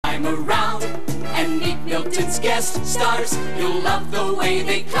time around and meet Milton's guest stars. You'll love the way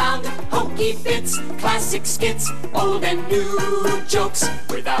they clown. Hokey bits, classic skits, old and new jokes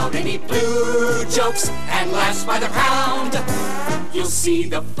without any blue jokes, and laughs by the pound. You'll see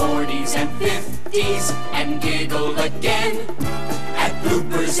the 40s and 50s and giggle again at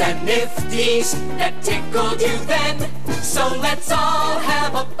bloopers and nifties that tickled you then. So let's all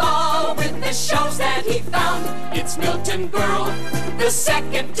have a ball with the shows that he found. It's Milton Berle, the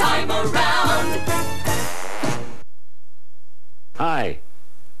second time around. Hi,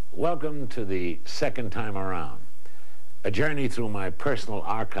 welcome to the second time around, a journey through my personal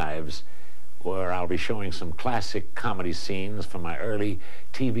archives where I'll be showing some classic comedy scenes from my early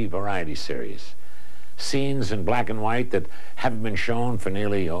TV variety series. Scenes in black and white that haven't been shown for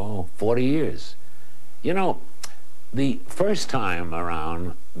nearly, 40 years. You know, the first time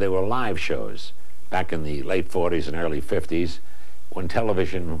around, they were live shows back in the late 40s and early 50s when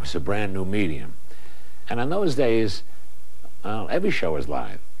television was a brand new medium. And in those days, every show was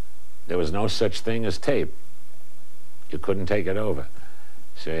live. There was no such thing as tape. You couldn't take it over.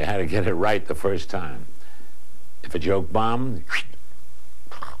 So you had to get it right the first time. If a joke bombed,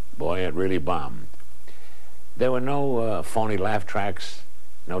 boy, it really bombed. There were no phony laugh tracks,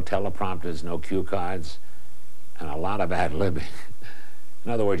 no teleprompters, no cue cards, and a lot of ad-libbing.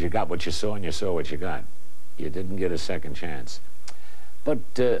 In other words, you got what you saw and you saw what you got. You didn't get a second chance. But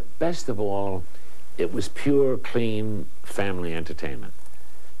best of all, it was pure, clean family entertainment.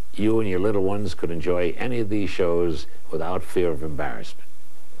 You and your little ones could enjoy any of these shows without fear of embarrassment.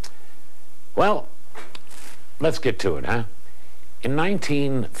 Well, let's get to it, huh? In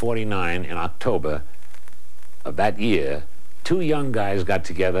 1949, in October of that year, two young guys got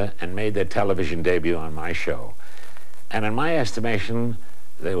together and made their television debut on my show. And in my estimation,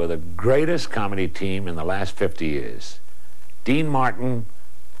 they were the greatest comedy team in the last 50 years. Dean Martin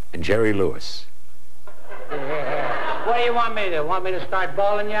and Jerry Lewis. What do you want me to do? Want me to start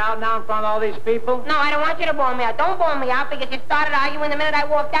bawling you out now in front of all these people? No, I don't want you to bawl me out. Don't bawl me out because you started arguing the minute I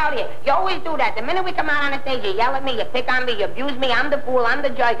walked out here. You always do that. The minute we come out on the stage, you yell at me, you pick on me, you abuse me. I'm the fool, I'm the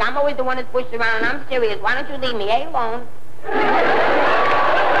jerk. I'm always the one that's pushed around, and I'm serious. Why don't you leave me alone?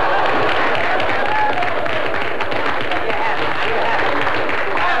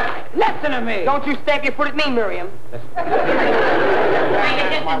 Listen to me. Don't you stamp your foot at me, Miriam. You're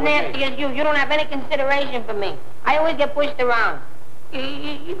just as nasty as you. You don't have any consideration for me. I always get pushed around.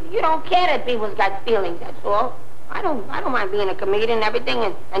 You don't care that people's got feelings, that's all. I don't mind being a comedian and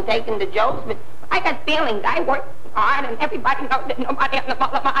everything and taking the jokes, but I got feelings. I work hard and everybody knows that nobody has the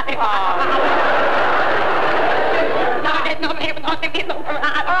mother money. Oh,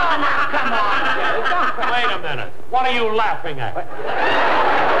 now, come on. Wait a minute. What are you laughing at?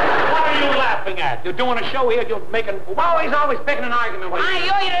 What are you laughing at? You're doing a show here, you're making... Always picking an argument with you. You're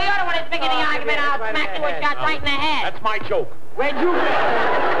the one that's picking the argument. I'll smack you a shot right in the head. That's my joke. Where'd you get it?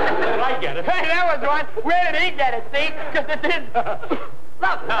 Where did I get it? Hey, that was one. Where did he get it, see? Because it did...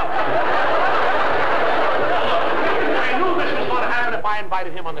 Look. No. I knew this was going to happen if I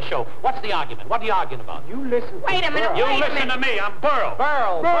invited him on the show. What's the argument? What are you arguing about? You listen. Wait a minute. You listen to me. I'm Berle.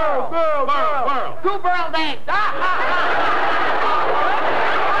 Two Berle eggs.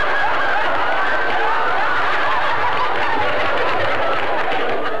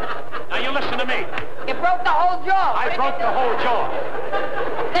 Now you listen to me. You broke the whole jaw. I broke the whole jaw.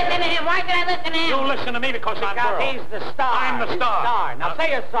 Listen to him. Why should I listen to him? You listen to me because I'm Berle. He's the star. I'm the star. Now say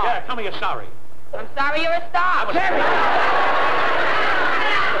you're sorry. Yeah, tell me you're sorry. I'm sorry you're a star. What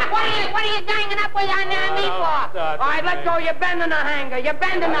are you ganging up with on me for? All right, let go. You're bending the hanger.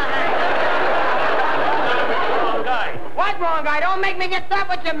 Wrong guy. What wrong guy? Don't make me get tough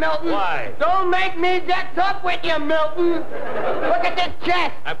with you, Milton. Why? Don't make me get tough with you, Milton. Look at this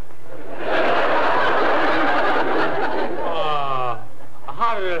chest.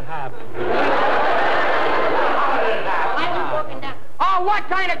 How did it happen? Oh, what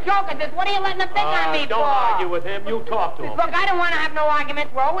kind of joke is this? What are you letting them pick on me for? Don't argue with him. You talk to him. Look, I don't want to have no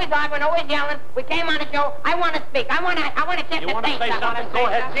arguments. We're always arguing, always yelling. We came on the show. I want to speak. I want to get You to want to say say something? Go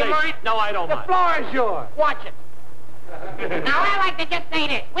ahead, Do say you mind? No, I don't mind. The floor is yours. Watch it. Now, I like to just say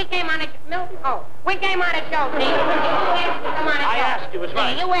this. We came on the show. Milton? Oh, we came on the show, see? I asked you, it's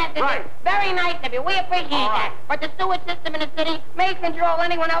right. You asked us. Right. Very nice of you. We appreciate that. But the sewage system in the city may control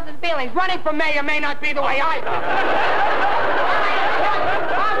anyone else's feelings. Running for mayor may not be the way I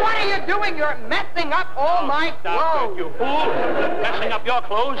What are you doing? You're messing up all my Stop clothes. it, you fool. Messing up your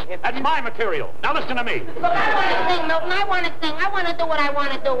clothes? That's my material. Now listen to me. Look, I want to sing, Milton. I want to sing. I want to do what I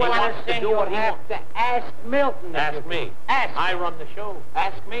want to do when I wants to do what he wants. To ask Milton. Ask me. Ask. I run the show.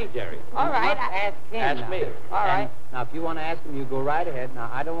 Ask me, Jerry. All right. Ask him. Ask me. All right. Now, if you want to ask him, you go right ahead. Now,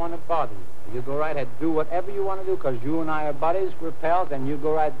 I don't want to bother you. You go right ahead. Do whatever you want to do, because you and I are buddies. We're pals, and you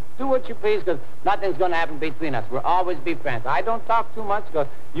go right. Do what you please, because nothing's going to happen between us. We'll always be friends. I don't talk too much, because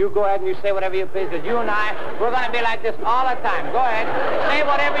you go ahead and you say whatever you please, because you and I, we're going to be like this all the time. Go ahead. Say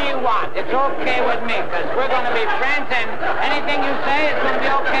whatever you want. It's okay with me, because we're going to be friends, and anything you say is going to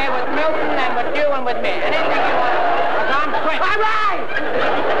be okay with Milton and with you and with me. Anything you want, because I'm quick. All right!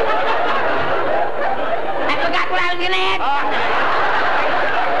 I forgot what I was going to ask.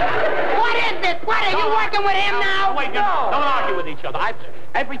 What is this? What, are you working with him now? Wait, don't argue with each other.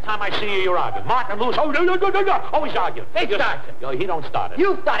 Every time I see you, you're arguing. Martin and Lewis, no, always arguing. He starts it. He don't start it.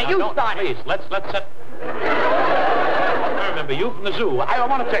 You start it. You start it. Please, let's set... I remember you from the zoo. I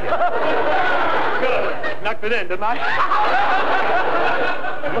want to take it. Good. Knocked it in, didn't I?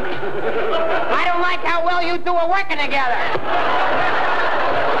 I don't like how well you two are working together.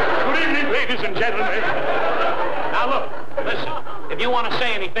 Good evening, ladies and gentlemen. Now, look, listen. If you want to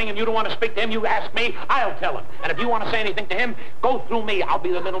say anything and you don't want to speak to him, you ask me, I'll tell him. And if you want to say anything to him, go through me. I'll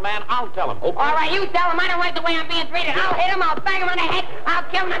be the middleman. I'll tell him. Okay? All right, you tell him. I don't like the way I'm being treated. I'll hit him. I'll bang him on the head. I'll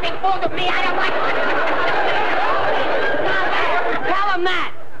kill him. Nothing fools with me. I don't like it. Tell him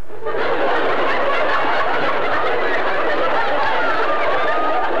that.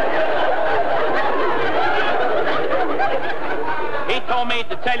 He told me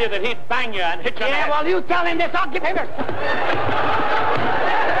to tell you that he'd bang you and hit you. Yeah, well, you tell him this. I'll give him this.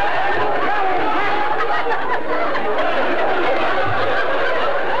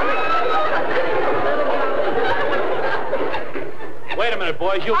 Wait a minute,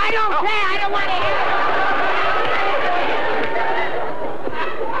 boys. I don't care. I don't want to hear it.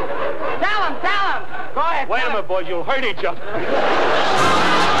 Tell him. Go ahead. Wait a minute, boys. You'll hurt each other.